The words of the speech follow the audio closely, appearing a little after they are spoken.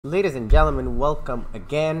Ladies and gentlemen, welcome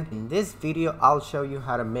again. In this video, I'll show you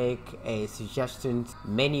how to make a suggestions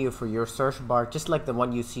menu for your search bar, just like the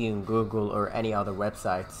one you see in Google or any other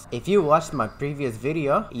websites. If you watched my previous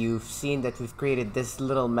video, you've seen that we've created this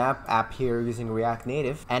little map app here using React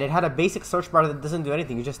Native, and it had a basic search bar that doesn't do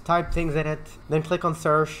anything. You just type things in it, then click on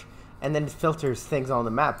search, and then it filters things on the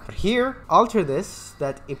map. But here, alter this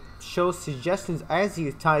that it shows suggestions as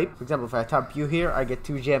you type. For example, if I type U here, I get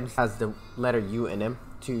 2 gems as the letter U in them.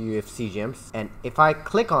 2 UFC gems, and if I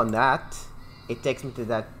click on that, it takes me to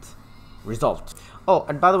that result. Oh,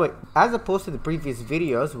 and by the way, as opposed to the previous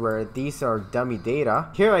videos where these are dummy data,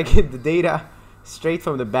 here I get the data straight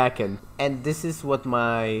from the backend, and this is what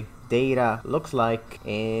my data looks like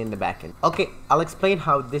in the backend. Okay, I'll explain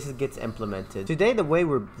how this gets implemented. Today, the way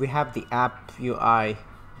we have the app UI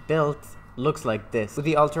built looks like this. So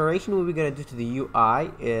the alteration what we're gonna do to the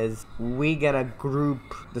UI is we're gonna group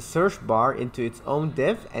the search bar into its own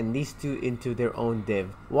div and these two into their own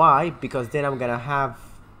div. Why? Because then I'm gonna have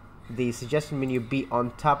the suggestion menu be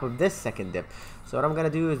on top of this second div. So what I'm gonna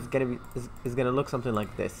do is gonna look something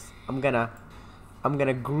like this. I'm gonna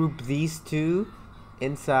group these two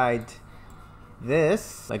inside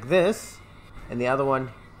this like this, and the other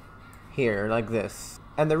one here like this.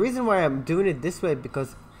 And the reason why I'm doing it this way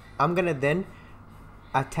because I'm gonna then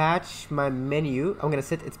attach my menu. I'm gonna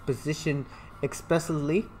set its position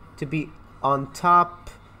explicitly to be on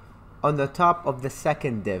the top of the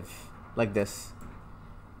second div like this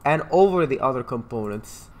and over the other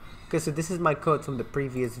components. Okay, so this is my code from the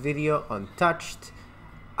previous video untouched.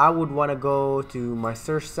 I would want to go to my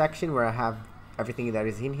search section where I have everything that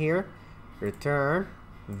is in here, return,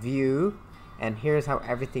 view, and here's how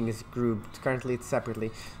everything is grouped. Currently it's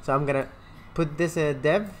separately, so I'm gonna put this in a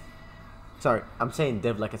div. Sorry, I'm saying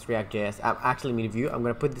div like it's React.js. I actually mean view. I'm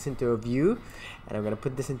going to put this into a view, and I'm going to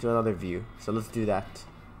put this into another view. So let's do that.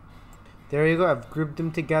 There you go. I've grouped them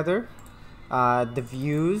together. The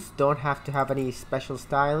views don't have to have any special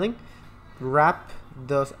styling. Wrap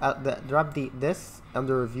those, this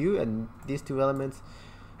under a view, and these two elements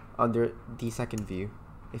under the second view.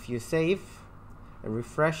 If you save and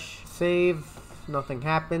refresh, save, nothing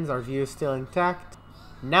happens. Our view is still intact.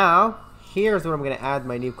 Now, here's where I'm going to add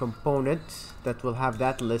my new component that will have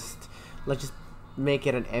that list. Let's just make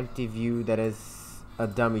it an empty view that is a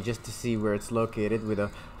dummy just to see where it's located with a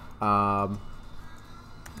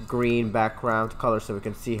green background color so we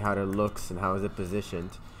can see how it looks and how is it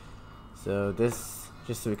positioned. So this,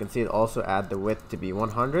 just so we can see it, also add the width to be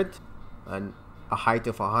 100 and a height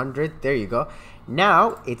of 100. There you go.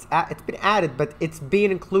 Now it's been added, but it's being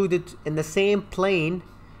included in the same plane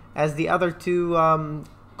as the other two elements,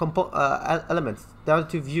 the other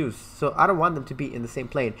two views. So I don't want them to be in the same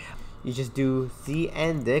plane. You just do z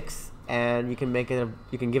index and you can make it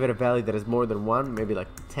you can give it a value that is more than 1, maybe like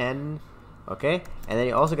 10. Okay, and then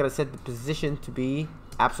you also got to set the position to be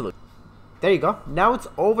absolute. There you go. Now it's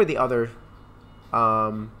over the other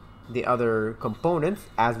components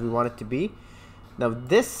as we want it to be. Now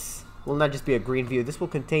this will not just be a green view, this will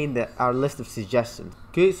contain our list of suggestions.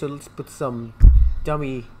 Okay, so let's put some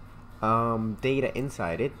dummy data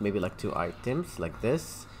inside it, maybe like 2 items like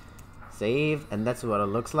this. Save, and that's what it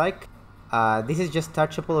looks like. This is just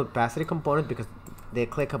touchable opacity component because they're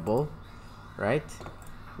clickable, right?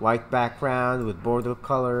 White background with border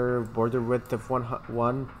color, border width of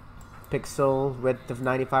 1 pixel, width of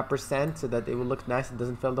 95% so that it will look nice. It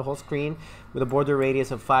doesn't fill the whole screen, with a border radius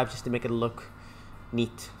of 5 just to make it look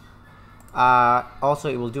neat. Also,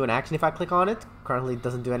 it will do an action if I click on it. Currently it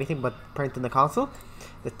doesn't do anything but print in the console.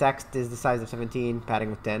 The text is the size of 17,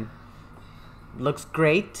 padding of 10. Looks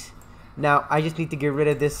great. Now I just need to get rid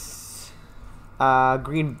of this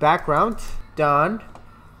green background. Done.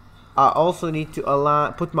 I also need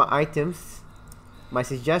to put my items, my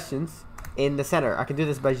suggestions, in the center. I can do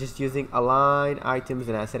this by just using align items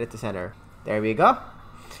and I set it to center. There we go.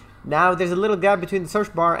 Now there's a little gap between the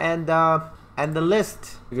search bar and the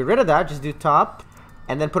list. To get rid of that, just do top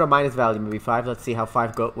and then put a minus value, maybe 5. Let's see how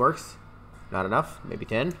 5 works. Not enough, maybe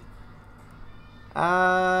 10.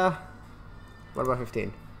 What about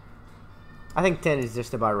 15? I think 10 is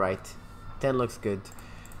just about right. 10 looks good.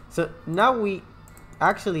 So now we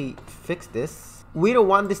actually fix this. We don't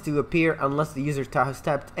want this to appear unless the user has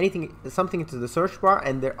typed something into the search bar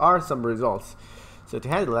and there are some results. So to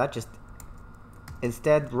handle that, just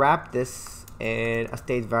instead wrap this in a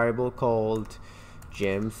state variable called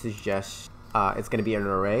gem suggest. It's going to be an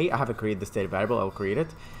array. I haven't created the state variable. I'll create it.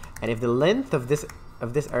 And if the length of this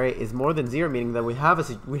array is more than 0, meaning that we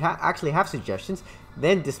actually have suggestions,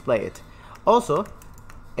 then display it. Also,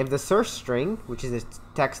 if the search string, which is the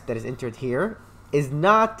text that is entered here, is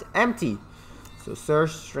not empty, So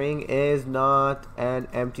search string is not an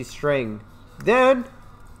empty string. Then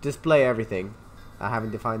display everything. I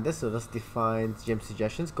haven't defined this, so let's define gem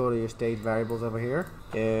suggestions. Go to your state variables over here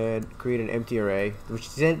and create an empty array,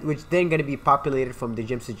 which then going to be populated from the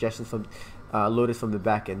gem suggestions from loaded from the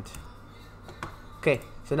backend. Okay,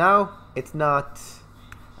 so now it's not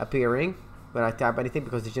appearing when I type anything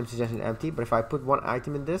because the gem suggestion is empty. But if I put one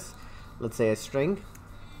item in this, let's say a string,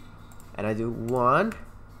 and I do 1,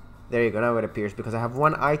 there you go. Now it appears because I have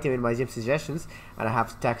one item in my gem suggestions and I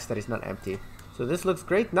have text that is not empty. So this looks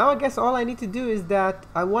great. Now I guess all I need to do is that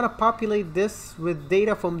I want to populate this with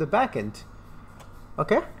data from the backend.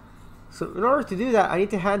 Okay, so in order to do that, I need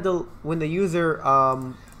to handle when the user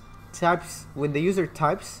types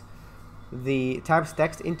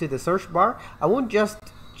text into the search bar. I won't just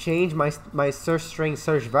change my search string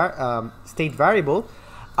state variable.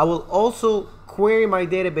 I will also query my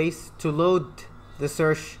database to load the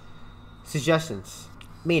search suggestions,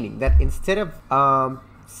 meaning that instead of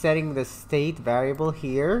setting the state variable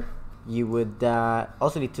here, you would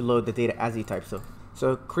also need to load the data as you type.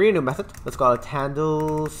 So create a new method. Let's call it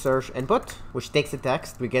handle search input, which takes the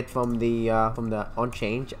text we get from the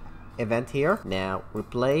onChange event here. Now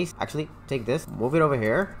replace, actually take this, move it over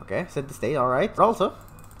here. Okay, set the state. All right, but also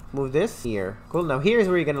move this here. Cool. Now here's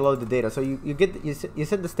where you're gonna load the data. So you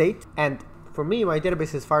set the state, and for me, my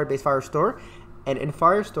database is Firebase Firestore, and in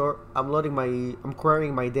Firestore, I'm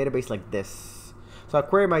querying my database like this. So I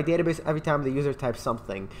query my database every time the user types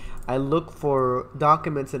something. I look for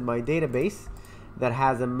documents in my database that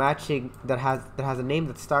has a matching, that has a name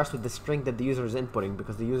that starts with the string that the user is inputting,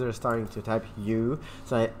 because the user is starting to type U.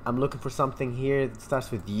 So I'm looking for something here that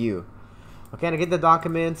starts with U. Okay, and I get the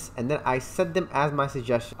documents, and then I set them as my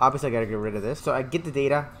suggestion. Obviously, I gotta get rid of this. So I get the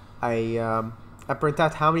data. I print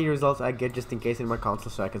out how many results I get just in case in my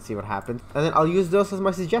console so I can see what happens. And then I'll use those as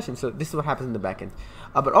my suggestions. So this is what happens in the backend.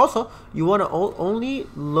 But also, you want to only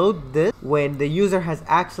load this when the user has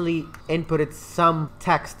actually inputted some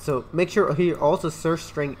text. So make sure here also search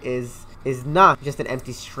string is not just an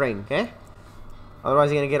empty string, okay?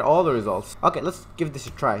 Otherwise, you're going to get all the results. Okay, let's give this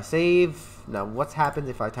a try. Save. Now, what happens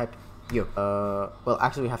if I type U? Well,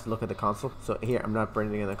 actually, we have to look at the console. So here, I'm not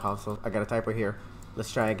printing in the console. I got a typo here.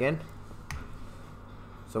 Let's try again.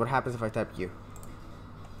 So what happens if I type U?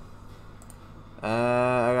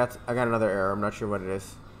 I got another error. I'm not sure what it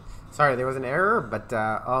is. Sorry, there was an error, but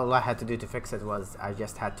all I had to do to fix it was I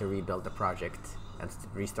just had to rebuild the project and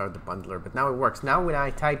restart the bundler. But now it works. Now when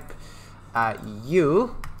I type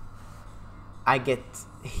U, I get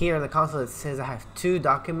here in the console. It says I have 2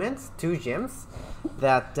 documents, 2 gems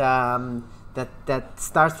that that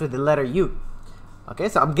starts with the letter U. Okay,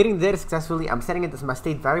 so I'm getting the data successfully. I'm setting it as my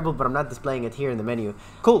state variable, but I'm not displaying it here in the menu.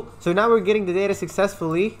 Cool. So now we're getting the data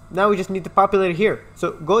successfully. Now we just need to populate it here.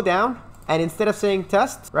 So go down, and instead of saying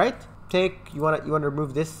test, right? You want to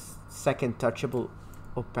remove this second touchable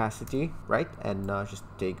opacity, right? And just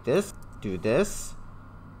take this, do this,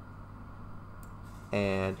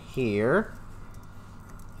 and here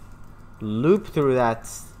loop through that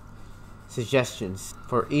suggestions.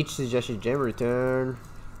 For each suggestion gem, return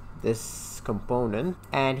this component,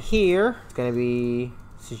 and here it's gonna be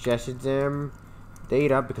suggested gem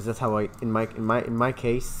data, because that's how I in my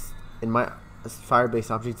case in my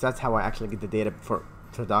Firebase objects, that's how I actually get the data for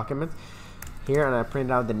the document here. And I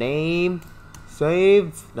print out the name,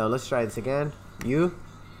 save. Now let's try this again.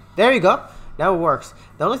 There you go. Now it works.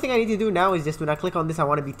 The only thing I need to do now is just when I click on this, I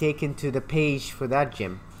want to be taken to the page for that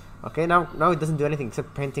gem. Okay, now it doesn't do anything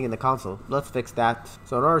except printing in the console. Let's fix that.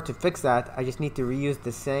 So in order to fix that, I just need to reuse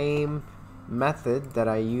the same method that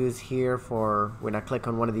I use here for when I click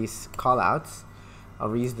on one of these callouts. I'll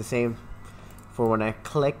reuse the same for when I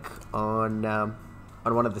click on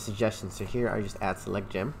one of the suggestions. So here I just add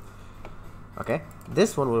select gem. Okay,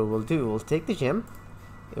 this one we'll take the gem,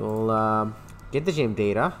 it will get the gem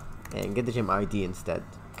data and get the gem ID instead.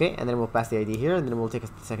 Okay, and then we'll pass the ID here, and then we'll take us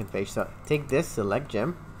to the second page. So take this select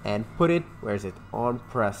gem and put it, where is it, on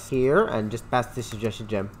press here, and just pass the suggested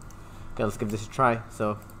gem. Okay, let's give this a try.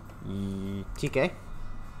 So TK.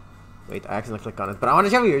 Wait, I accidentally clicked on it, but I want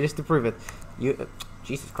to show you just to prove it.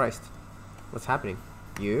 Jesus Christ, what's happening?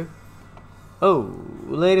 Oh,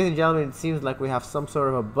 ladies and gentlemen, it seems like we have some sort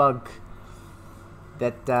of a bug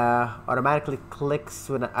that automatically clicks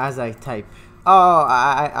as I type. Oh,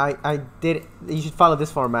 I did. You should follow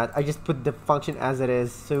this format. I just put the function as it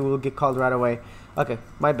is, so it will get called right away. Okay,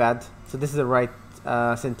 my bad. So this is the right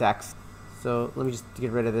syntax. So let me just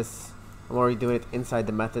get rid of this. I'm already doing it inside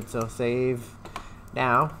the method. So save.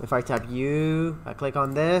 Now, if I type U, I click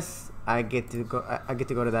on this, I get to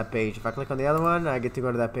go to that page. If I click on the other one, I get to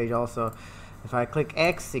go to that page also. If I click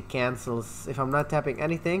X, it cancels. If I'm not tapping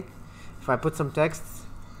anything, if I put some text,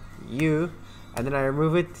 U, and then I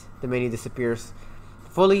remove it, the menu disappears.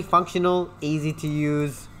 Fully functional, easy to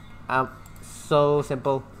use, so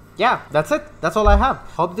simple. Yeah, that's it. That's all I have.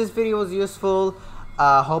 Hope this video was useful.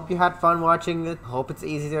 Hope you had fun watching it. Hope it's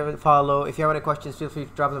easy to follow. If you have any questions, feel free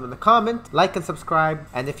to drop them in the comment. Like and subscribe.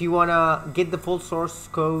 And if you wanna get the full source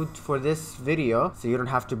code for this video, so you don't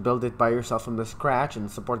have to build it by yourself from the scratch and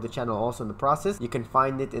support the channel also in the process, you can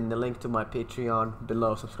find it in the link to my Patreon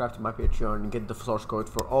below. Subscribe to my Patreon and get the source code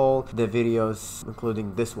for all the videos,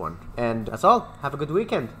 including this one. And that's all. Have a good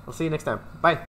weekend. I'll see you next time. Bye.